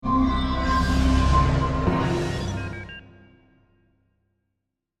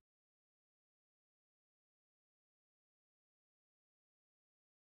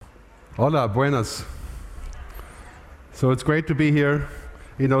Hola, buenas. So it's great to be here.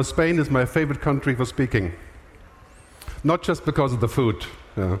 You know, Spain is my favorite country for speaking. Not just because of the food,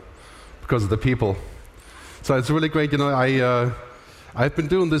 because of the people. So it's really great. You know, I've been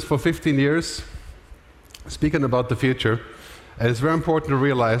doing this for 15 years, speaking about the future. And it's very important to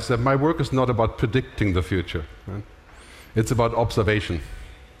realize that my work is not about predicting the future. Right? It's about observation.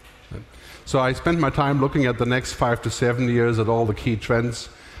 Right? So I spend my time looking at the next 5 to 7 years at all the key trends.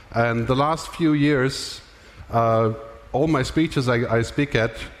 And the last few years, all my speeches I speak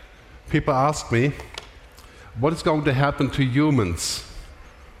at, people ask me, what is going to happen to humans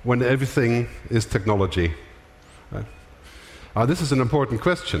when everything is technology? Right? This is an important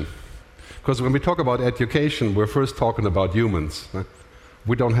question, because when we talk about education, we're first talking about humans. Right?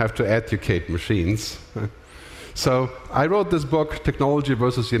 We don't have to educate machines. Right? So I wrote this book, Technology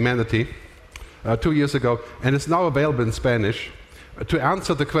versus Humanity, 2 years ago, and it's now available in Spanish. To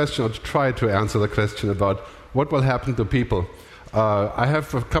answer the question, or to try to answer the question about what will happen to people, I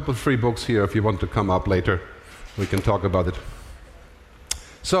have a couple of free books here if you want to come up later. We can talk about it.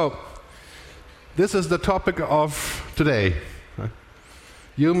 So, this is the topic of today.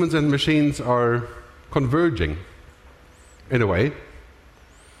 Humans and machines are converging, in a way.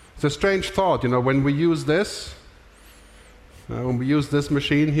 It's a strange thought, you know, when we use this,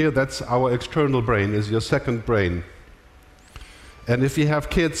 machine here, that's our external brain, is your second brain. And if you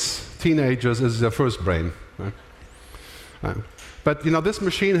have kids, teenagers, is their first brain. Right? But you know, this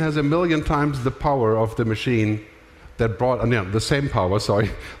machine has 1 million times the power of the machine that brought, the same power,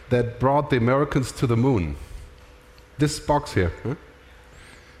 sorry, that brought the Americans to the moon. This box here. Huh?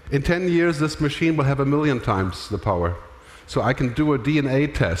 In 10 years, this machine will have 1 million times the power. So I can do a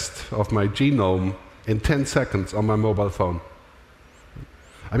DNA test of my genome in 10 seconds on my mobile phone.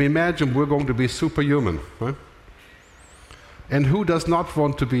 I mean, imagine we're going to be superhuman. Right? And who does not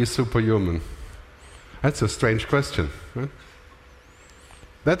want to be superhuman? That's a strange question. Right?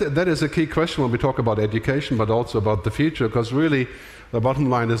 That is a key question when we talk about education, but also about the future, because really the bottom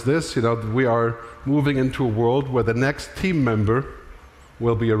line is this, you know, we are moving into a world where the next team member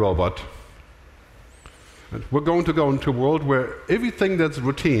will be a robot. And we're going to go into a world where everything that's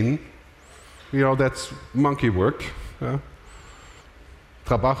routine, you know, that's monkey work,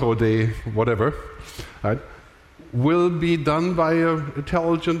 trabajo de whatever, right? Will be done by an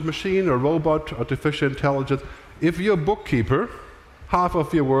intelligent machine, a robot, artificial intelligence. If you're a bookkeeper, half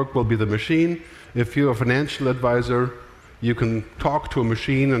of your work will be the machine. If you're a financial advisor, you can talk to a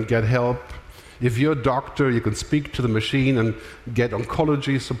machine and get help. If you're a doctor, you can speak to the machine and get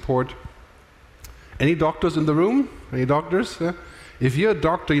oncology support. Any doctors in the room? Any doctors? Yeah? If you're a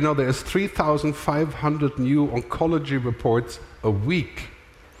doctor, you know there's 3,500 new oncology reports a week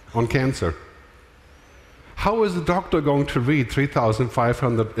on cancer. How is the doctor going to read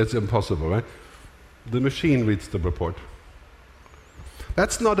 3,500? It's impossible, right? The machine reads the report.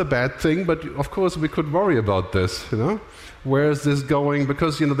 That's not a bad thing, but of course we could worry about this, you know? Where is this going?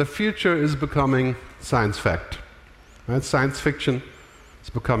 Because, you know, the future is becoming science fact. Right? Science fiction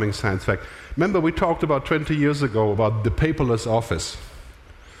is becoming science fact. Remember, we talked about 20 years ago about the paperless office.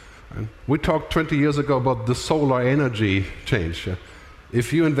 And we talked 20 years ago about the solar energy change.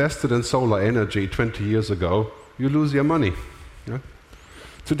 If you invested in solar energy 20 years ago, you lose your money. Yeah?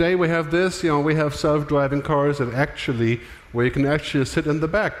 Today we have this, you know, we have self-driving cars and actually, where you can actually sit in the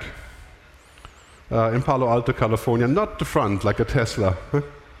back in Palo Alto, California, not the front like a Tesla.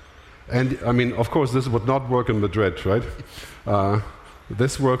 And I mean, of course, this would not work in Madrid, right?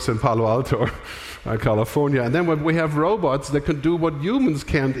 This works in Palo Alto, California. And then when we have robots that can do what humans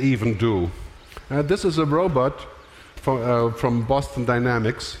can't even do. This is a robot from Boston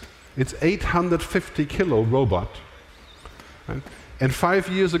Dynamics. It's 850 kilo robot. Right? And 5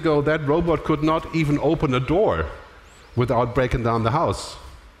 years ago, that robot could not even open a door without breaking down the house.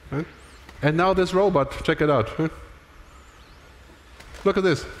 Right? And now this robot, check it out. Right? Look at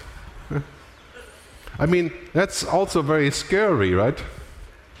this. Right? I mean, that's also very scary, right?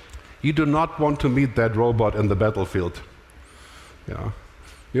 You do not want to meet that robot in the battlefield. You know,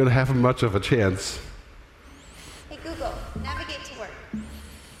 you don't have much of a chance. Google, navigate to work.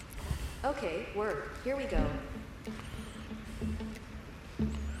 Okay, work. Here we go.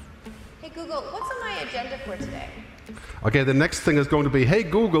 Hey Google, what's on my agenda for today? Okay, the next thing is going to be, hey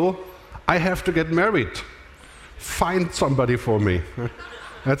Google, I have to get married. Find somebody for me.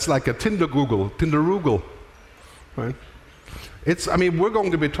 That's like a Tinder Google, right? I mean, we're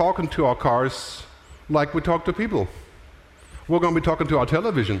going to be talking to our cars like we talk to people. We're going to be talking to our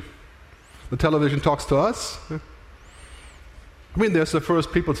television. The television talks to us. I mean, there's the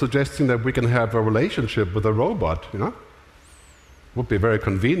first people suggesting that we can have a relationship with a robot, you know? Would be very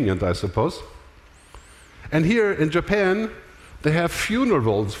convenient, I suppose. And here in Japan, they have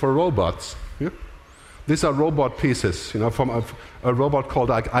funerals for robots. Yeah? These are robot pieces, from a robot called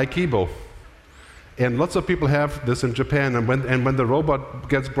Aikibo. And lots of people have this in Japan, and when the robot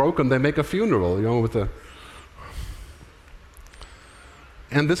gets broken, they make a funeral, with a...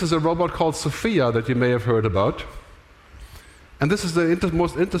 And this is a robot called Sophia that you may have heard about. And this is the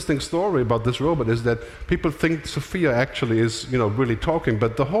most interesting story about this robot, is that people think Sophia actually is, really talking,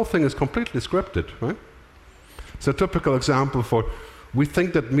 but the whole thing is completely scripted, right? It's a typical example for, we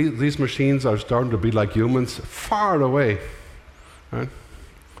think that these machines are starting to be like humans far away, right?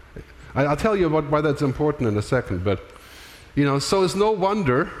 I'll tell you why that's important in a second, but, so it's no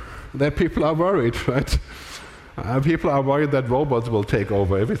wonder that people are worried, right? People are worried that robots will take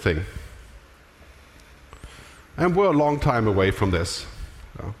over everything. And we're a long time away from this.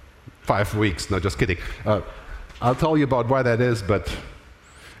 5 weeks, no, just kidding. I'll tell you about why that is, but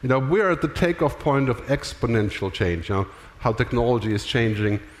we're at the takeoff point of exponential change. How technology is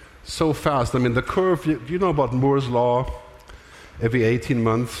changing so fast. I mean, the curve, you know about Moore's law? Every 18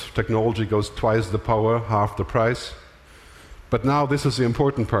 months, technology goes twice the power, half the price. But now this is the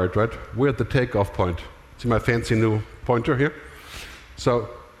important part, right? We're at the takeoff point. See my fancy new pointer here? So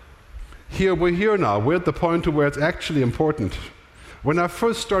we're here now. We're at the point where it's actually important. When I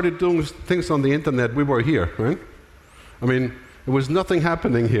first started doing things on the internet, we were here, right? I mean, there was nothing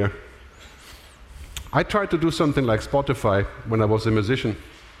happening here. I tried to do something like Spotify when I was a musician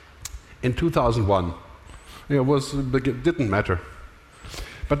in 2001. It didn't matter.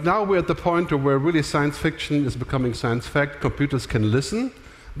 But now we're at the point where really science fiction is becoming science fact. Computers can listen,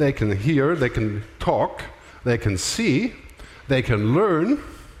 they can hear, they can talk, they can see, they can learn.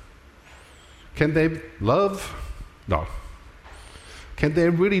 Can they love? No. Can they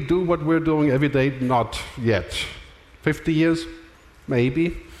really do what we're doing every day? Not yet. 50 years?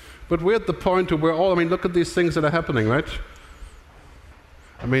 Maybe. But we're at the point where look at these things that are happening, right?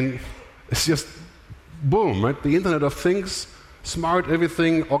 I mean, it's just boom, right? The Internet of Things, smart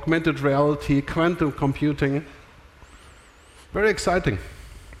everything, augmented reality, quantum computing. Very exciting.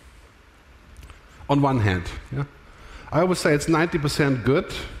 On one hand, yeah. I always say it's 90%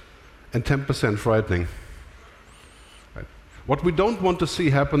 good and 10% frightening. Right. What we don't want to see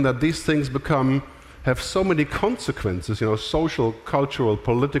happen that these things have so many consequences, social, cultural,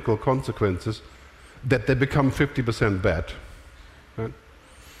 political consequences, that they become 50% bad. Right?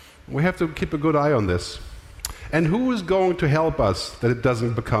 We have to keep a good eye on this. And who is going to help us that it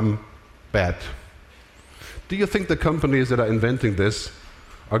doesn't become bad? Do you think the companies that are inventing this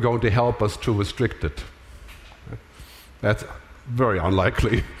are going to help us to restrict it? That's very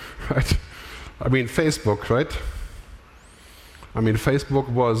unlikely, right? I mean, Facebook, right? I mean, Facebook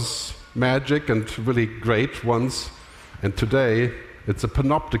was magic and really great once, and today it's a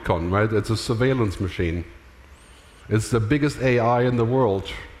panopticon, right? It's a surveillance machine. It's the biggest AI in the world.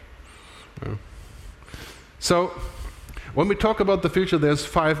 So, when we talk about the future, there's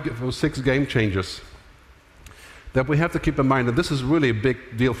 5 or 6 game changers that we have to keep in mind, and this is really a big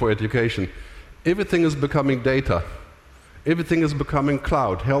deal for education. Everything is becoming data. Everything is becoming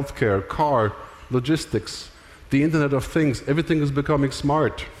cloud, healthcare, car, logistics, the Internet of Things. Everything is becoming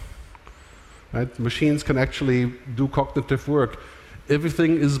smart. Right? Machines can actually do cognitive work.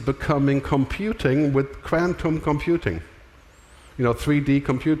 Everything is becoming computing with quantum computing. 3D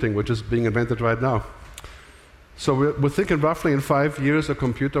computing, which is being invented right now. So we're thinking roughly in 5 years a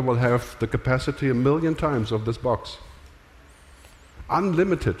computer will have the capacity 1 million times of this box.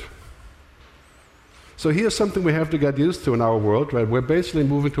 Unlimited. So here's something we have to get used to in our world, right? We're basically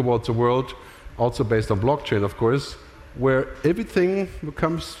moving towards a world, also based on blockchain, of course, where everything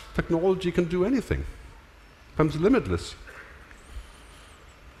becomes, technology can do anything. Becomes limitless.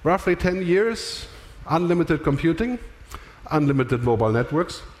 Roughly 10 years, unlimited computing, unlimited mobile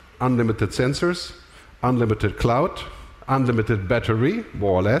networks, unlimited sensors, unlimited cloud, unlimited battery,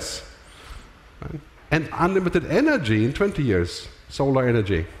 more or less, right? And unlimited energy in 20 years, solar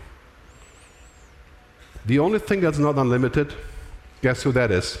energy. The only thing that's not unlimited, guess who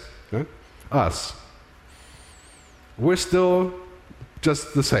that is? Right? Us. We're still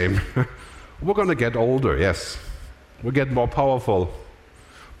just the same. We're going to get older, yes. We get more powerful.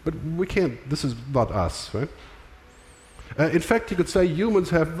 But we can't, this is not us, right? In fact, you could say humans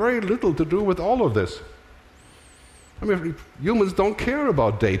have very little to do with all of this. I mean, humans don't care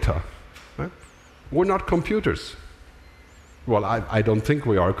about data. Right? We're not computers. Well, I don't think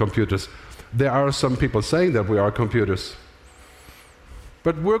we are computers. There are some people saying that we are computers.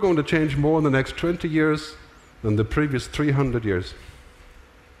 But we're going to change more in the next 20 years than the previous 300 years.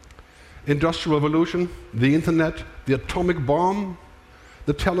 Industrial revolution, the internet, the atomic bomb,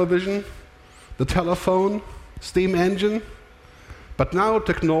 the television, the telephone, steam engine. But now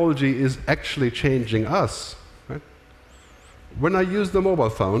technology is actually changing us. Right? When I use the mobile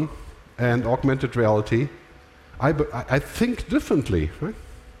phone and augmented reality, I think differently. Right?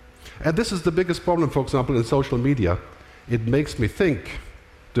 And this is the biggest problem, for example, in social media. It makes me think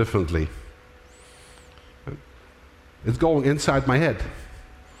differently. Right? It's going inside my head.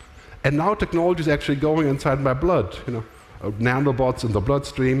 And now technology is actually going inside my blood. Nanobots in the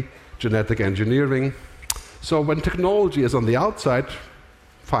bloodstream, genetic engineering. So when technology is on the outside,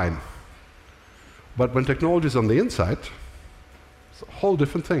 fine. But when technology is on the inside, it's a whole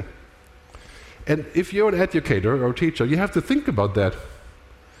different thing. And if you're an educator or a teacher, you have to think about that.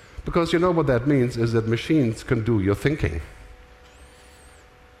 Because you know what that means is that machines can do your thinking.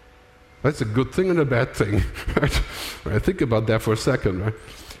 That's a good thing and a bad thing. Right? Think about that for a second. Right?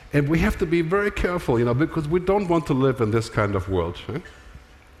 And we have to be very careful, because we don't want to live in this kind of world. Right?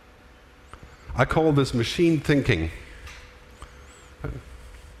 I call this machine thinking,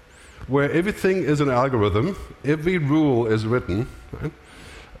 where everything is an algorithm, every rule is written, right?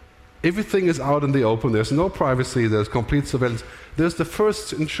 Everything is out in the open, there's no privacy, there's complete surveillance. There's the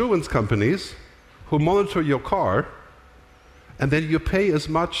first insurance companies who monitor your car, and then you pay as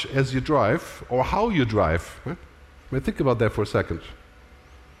much as you drive, or how you drive. Right? Think about that for a second.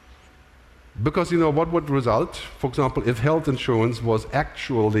 Because what would result, for example, if health insurance was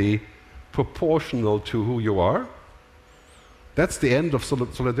actually proportional to who you are? That's the end of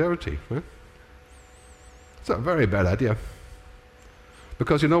solidarity. Right? It's a very bad idea.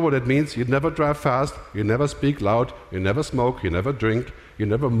 Because you know what it means? You never drive fast, you never speak loud, you never smoke, you never drink, you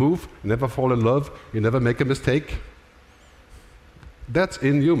never move, you never fall in love, you never make a mistake. That's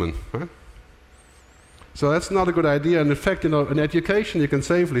inhuman. Right? So that's not a good idea. And in fact, in education, you can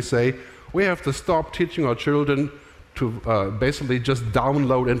safely say, we have to stop teaching our children to basically just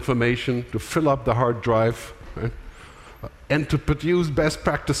download information, to fill up the hard drive, right? And to produce best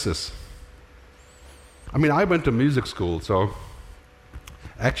practices. I mean, I went to music school, so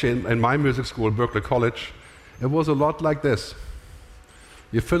actually in my music school, Berklee College, it was a lot like this.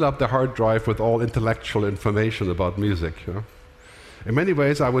 You fill up the hard drive with all intellectual information about music. In many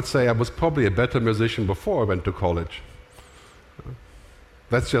ways, I would say I was probably a better musician before I went to college.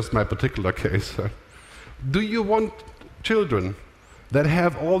 That's just my particular case. Do you want children that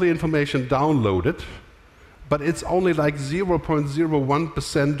have all the information downloaded, but it's only like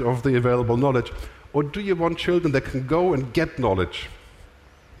 0.01% of the available knowledge? Or do you want children that can go and get knowledge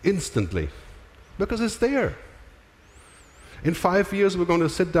instantly? Because it's there. In 5 years, we're going to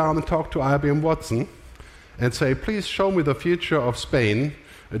sit down and talk to IBM Watson and say, please show me the future of Spain,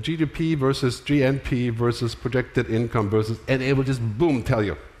 GDP versus GNP versus projected income versus, and it will just boom tell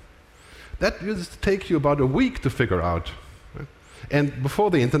you. That used to take you about a week to figure out. Right? And before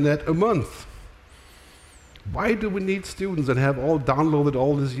the internet, a month. Why do we need students that have all downloaded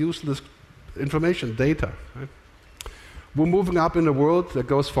all this useless information, data? Right? We're moving up in a world that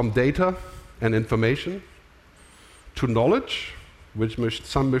goes from data and information to knowledge, which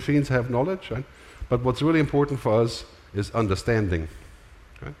some machines have knowledge, right? But what's really important for us is understanding.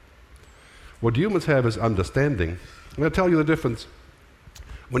 Right? What humans have is understanding. I'm going to tell you the difference.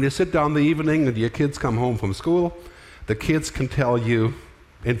 When you sit down in the evening and your kids come home from school, the kids can tell you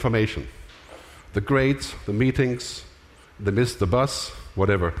information. The grades, the meetings, they missed the bus,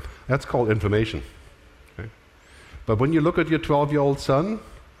 whatever. That's called information. Okay? But when you look at your 12-year-old son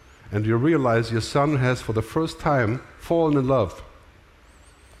and you realize your son has for the first time fallen in love,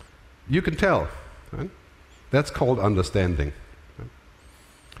 you can tell. Right? That's called understanding. Right?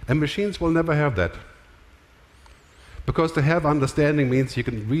 And machines will never have that. Because to have understanding means you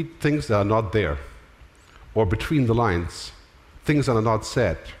can read things that are not there, or between the lines, things that are not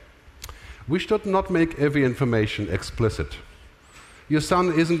said. We should not make every information explicit. Your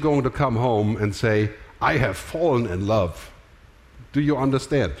son isn't going to come home and say, I have fallen in love. Do you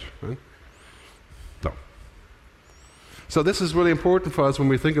understand? Right? No. So this is really important for us when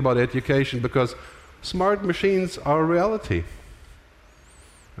we think about education, because smart machines are a reality.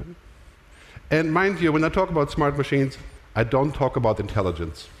 Right? And mind you, when I talk about smart machines, I don't talk about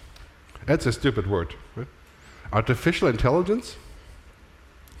intelligence. That's a stupid word. Right? Artificial intelligence?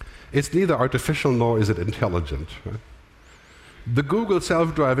 It's neither artificial nor is it intelligent. Right? The Google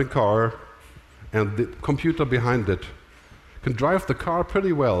self-driving car and the computer behind it can drive the car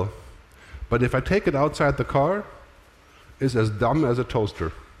pretty well, but if I take it outside the car, it's as dumb as a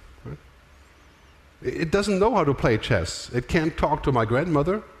toaster. Right? It doesn't know how to play chess. It can't talk to my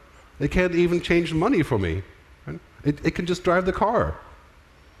grandmother. It can't even change money for me. Right? It can just drive the car.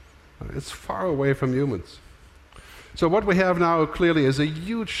 It's far away from humans. So what we have now clearly is a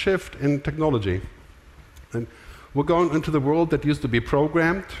huge shift in technology. And we're going into the world that used to be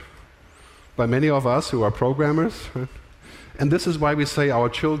programmed by many of us who are programmers. Right? And this is why we say our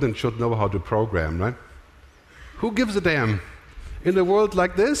children should know how to program, right? Who gives a damn? In a world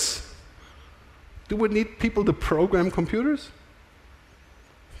like this, do we need people to program computers?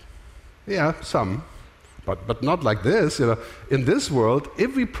 Yeah, some. But not like this. In this world,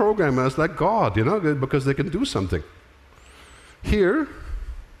 every programmer is like God, because they can do something. Here,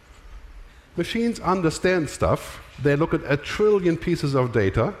 machines understand stuff. They look at 1 trillion pieces of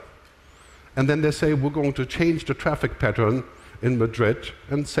data, and then they say, we're going to change the traffic pattern in Madrid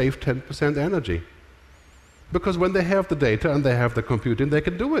and save 10% energy. Because when they have the data and they have the computing, they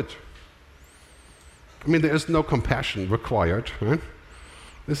can do it. I mean, there is no compassion required, right?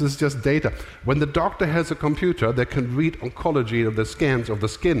 This is just data. When the doctor has a computer, they can read oncology of the scans of the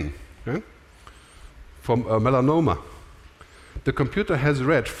skin, right? From melanoma. The computer has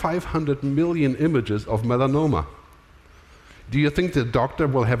read 500 million images of melanoma. Do you think the doctor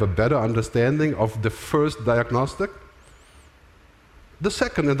will have a better understanding of the first diagnostic? The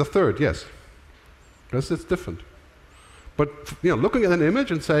second and the third, yes. Because it's different. But looking at an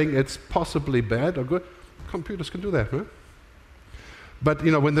image and saying it's possibly bad or good, computers can do that, right? But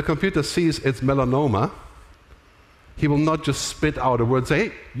when the computer sees it's melanoma, he will not just spit out a word and say,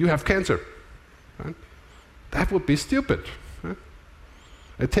 hey, you have cancer. Right? That would be stupid. Right?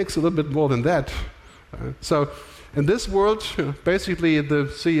 It takes a little bit more than that. So in this world, basically the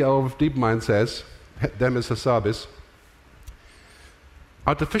CEO of DeepMind says, Demis Hassabis,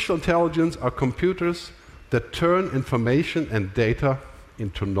 artificial intelligence are computers that turn information and data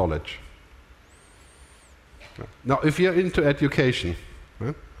into knowledge. Now, if you're into education,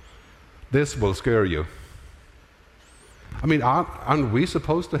 this will scare you. I mean, aren't we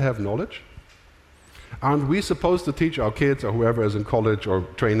supposed to have knowledge? Aren't we supposed to teach our kids or whoever is in college or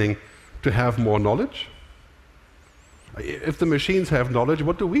training to have more knowledge? If the machines have knowledge,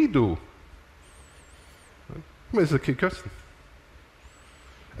 what do we do? I mean, it's a key question.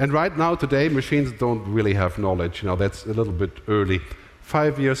 And right now, today, machines don't really have knowledge. That's a little bit early.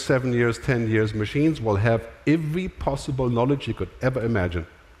 5 years, 7 years, 10 years, machines will have every possible knowledge you could ever imagine.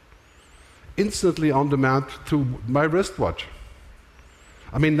 Instantly on demand through my wristwatch.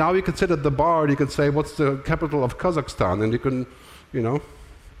 I mean, now you can sit at the bar and you can say, what's the capital of Kazakhstan? And you can,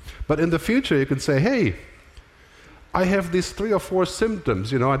 But in the future, you can say, hey, I have these 3 or 4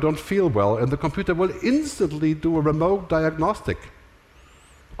 symptoms, I don't feel well, and the computer will instantly do a remote diagnostic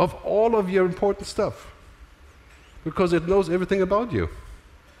of all of your important stuff. Because it knows everything about you.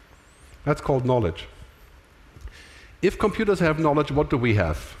 That's called knowledge. If computers have knowledge, what do we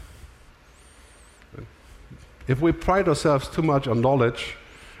have? If we pride ourselves too much on knowledge,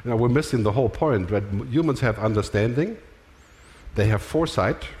 we're missing the whole point. Right? Humans have understanding, they have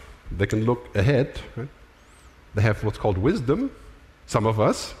foresight, they can look ahead, right? They have what's called wisdom, some of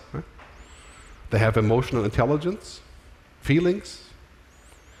us. Right? They have emotional intelligence, feelings.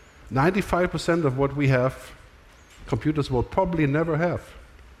 95% of what we have, computers will probably never have.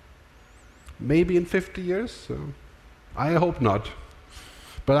 Maybe in 50 years? I hope not.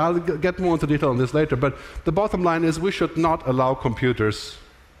 But I'll get more into detail on this later. But the bottom line is we should not allow computers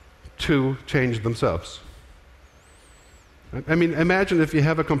to change themselves. I mean, imagine if you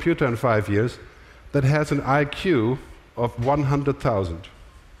have a computer in 5 years that has an IQ of 100,000.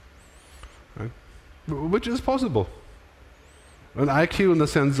 Right? Which is possible. An IQ in the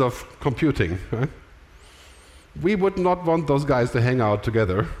sense of computing. Right? We would not want those guys to hang out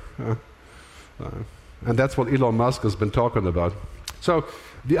together. And that's what Elon Musk has been talking about. So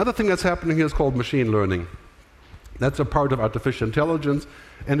the other thing that's happening here is called machine learning. That's a part of artificial intelligence.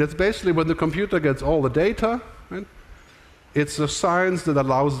 And it's basically when the computer gets all the data, right, it's a science that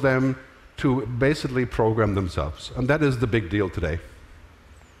allows them to basically program themselves. And that is the big deal today.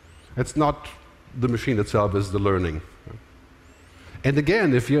 It's not the machine itself, it's the learning. And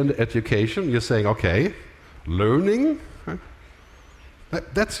again, if you're in education, you're saying, okay, learning, right?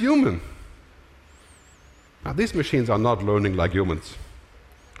 That's human. Now, these machines are not learning like humans.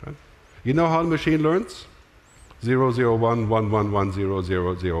 Right? You know how a machine learns? 0, 0, 1, 1, 1, 1, 0,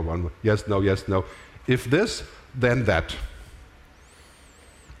 0, 0, 1. Yes, no, yes, no. If this, then that.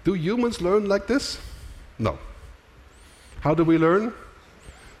 Do humans learn like this? No. How do we learn?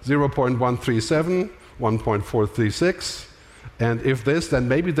 0.137, 1.436. And if this, then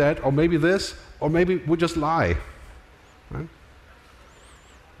maybe that, or maybe this, or maybe we just lie. Right?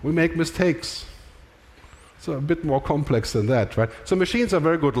 We make mistakes. So a bit more complex than that, right? So machines are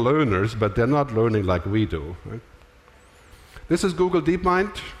very good learners, but they're not learning like we do. Right? This is Google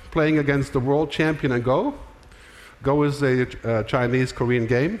DeepMind playing against the world champion in Go. Go is a Chinese-Korean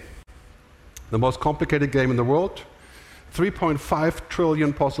game, the most complicated game in the world. 3.5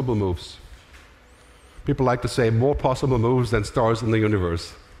 trillion possible moves. People like to say more possible moves than stars in the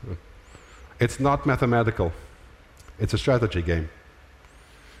universe. It's not mathematical. It's a strategy game.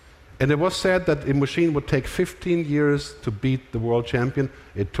 And it was said that a machine would take 15 years to beat the world champion.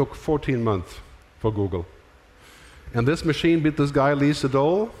 It took 14 months for Google. And this machine beat this guy, Lee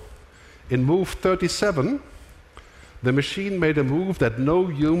Sedol. In move 37, the machine made a move that no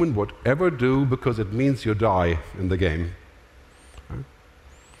human would ever do because it means you die in the game.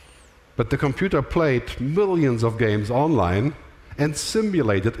 But the computer played millions of games online and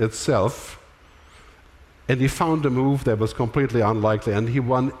simulated itself. And he found a move that was completely unlikely, and he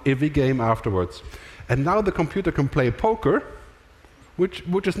won every game afterwards. And now the computer can play poker, which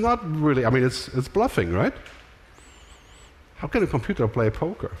is not really, I mean, it's bluffing, right? How can a computer play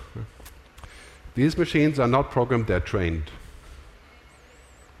poker? These machines are not programmed, they're trained.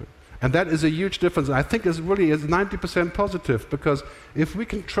 And that is a huge difference. I think it's really 90% positive, because if we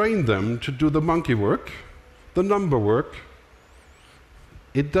can train them to do the monkey work, the number work,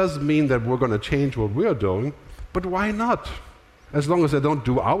 it does mean that we're going to change what we're doing, but why not? As long as they don't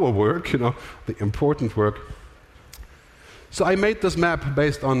do our work, the important work. So I made this map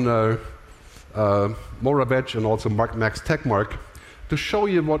based on Moravec and also Max Tegmark to show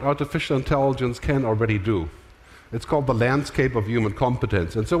you what artificial intelligence can already do. It's called the landscape of human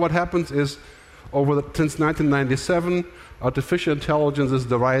competence. And so what happens is, since 1997, artificial intelligence is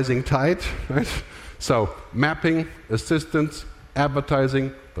the rising tide, right? So mapping, assistance,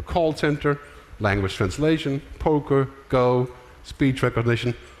 advertising, the call center, language translation, poker, Go, speech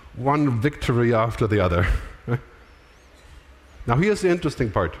recognition, one victory after the other. Now here's the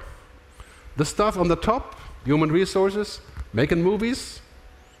interesting part. The stuff on the top, human resources, making movies,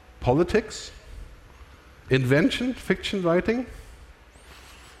 politics, invention, fiction writing,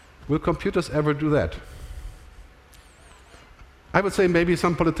 will computers ever do that? I would say maybe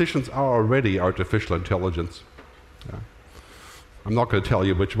some politicians are already artificial intelligence. Yeah. I'm not going to tell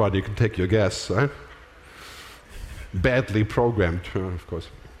you which one, you can take your guess. Right? Badly programmed, of course.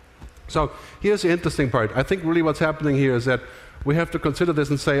 So here's the interesting part. I think really what's happening here is that we have to consider this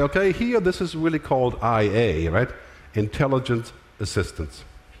and say, okay, here this is really called IA, right? Intelligent assistance.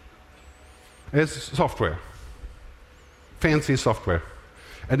 It's software. Fancy software.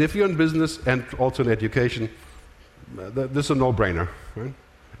 And if you're in business and also in education, this is a no-brainer. Right?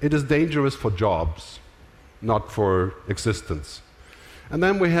 It is dangerous for jobs, not for existence. And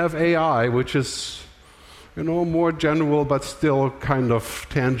then we have AI, which is, more general but still kind of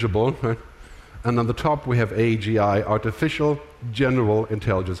tangible. Right? And on the top we have AGI, artificial general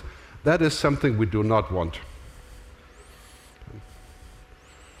intelligence. That is something we do not want.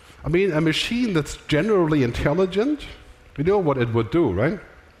 I mean, a machine that's generally intelligent, you know what it would do, right?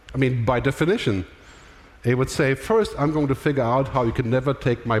 I mean, by definition, it would say, first, I'm going to figure out how you can never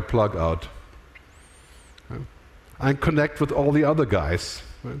take my plug out. Right? And connect with all the other guys.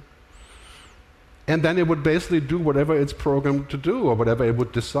 Right? And then it would basically do whatever it's programmed to do, or whatever it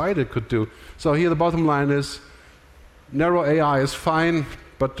would decide it could do. So here the bottom line is, narrow AI is fine,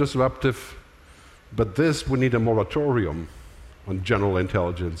 but disruptive. But this, we need a moratorium on general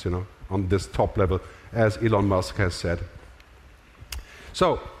intelligence, on this top level, as Elon Musk has said.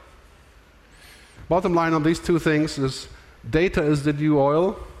 So, bottom line on these two things is, data is the new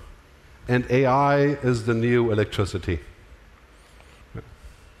oil, and AI is the new electricity.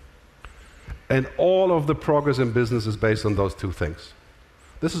 And all of the progress in business is based on those two things.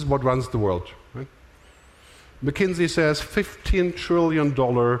 This is what runs the world. Right? McKinsey says $15 trillion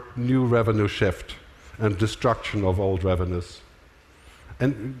new revenue shift and destruction of old revenues.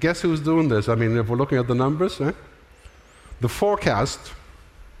 And guess who's doing this? I mean, if we're looking at the numbers, the forecast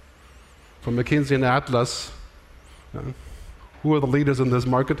from McKinsey and Atlas, who are the leaders in this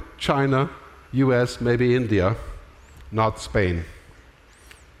market? China, US, maybe India, not Spain.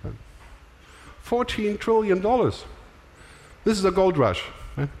 $14 trillion. This is a gold rush.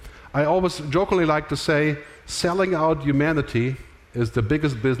 Right? I always jokingly like to say, selling out humanity is the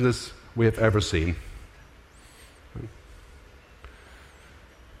biggest business we have ever seen. Right?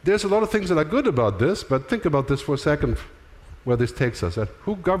 There's a lot of things that are good about this, but think about this for a second, where this takes us.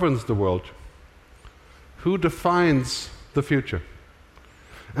 Who governs the world? Who defines the future?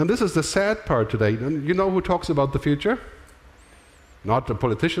 And this is the sad part today. You know who talks about the future? Not the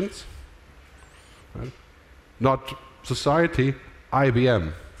politicians. Right? Not society,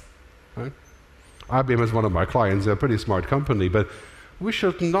 IBM. Right? IBM is one of my clients. They're a pretty smart company, but we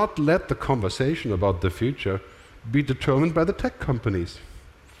should not let the conversation about the future be determined by the tech companies.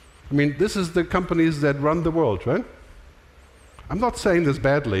 I mean, this is the companies that run the world, right? I'm not saying this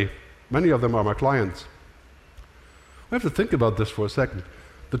badly. Many of them are my clients. We have to think about this for a second.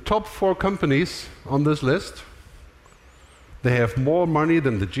 The top 4 companies on this list, they have more money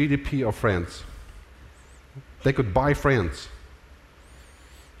than the GDP of France. They could buy France.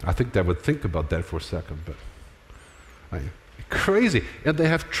 I think they would think about that for a second, but crazy. And they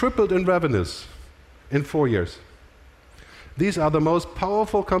have tripled in revenues in 4 years. These are the most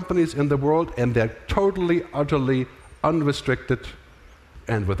powerful companies in the world, and they're totally, utterly unrestricted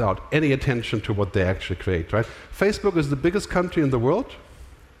and without any attention to what they actually create, right? Facebook is the biggest country in the world,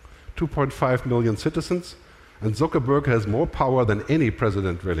 2.5 million citizens, and Zuckerberg has more power than any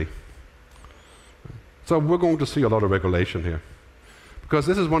president, really. So we're going to see a lot of regulation here. Because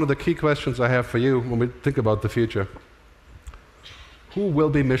this is one of the key questions I have for you when we think about the future. Who will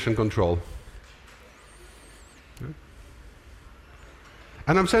be mission control?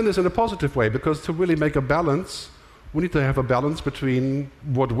 And I'm saying this in a positive way, because to really make a balance, we need to have a balance between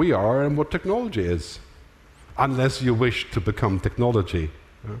what we are and what technology is, unless you wish to become technology.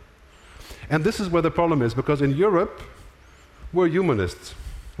 And this is where the problem is, because in Europe, we're humanists.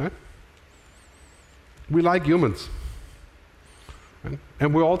 Right? We like humans. Right?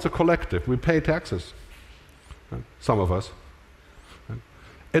 And we're also collective. We pay taxes. Right? Some of us. Right?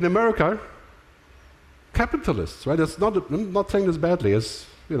 In America, capitalists, right? I'm not saying this badly. It's,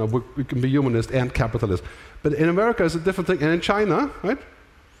 you know, we can be humanist and capitalist. But in America, it's a different thing. And in China, right?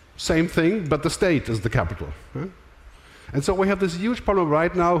 Same thing, but the state is the capital. Right? And so we have this huge problem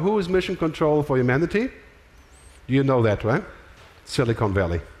right now. Who is mission control for humanity? You know that, right? Silicon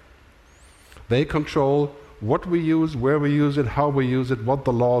Valley. They control what we use, where we use it, how we use it, what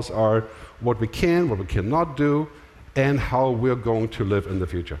the laws are, what we can, what we cannot do, and how we're going to live in the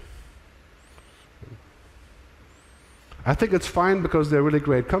future. I think it's fine because they're really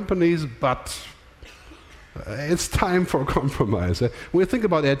great companies, but it's time for compromise. When we think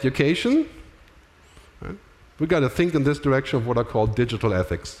about education, right, we've got to think in this direction of what I call digital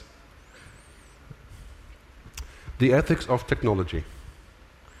ethics. The ethics of technology.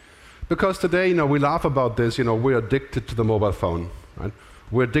 Because today, you know, we laugh about this, you know, we're addicted to the mobile phone, right?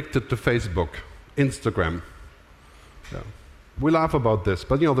 We're addicted to Facebook, Instagram. Yeah. We laugh about this,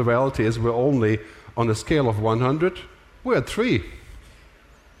 but you know, the reality is we're only on a scale of 100, we're at 3.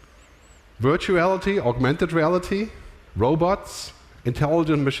 Virtuality, augmented reality, robots,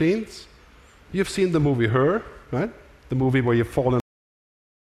 intelligent machines. You've seen the movie Her, right? The movie where you fall in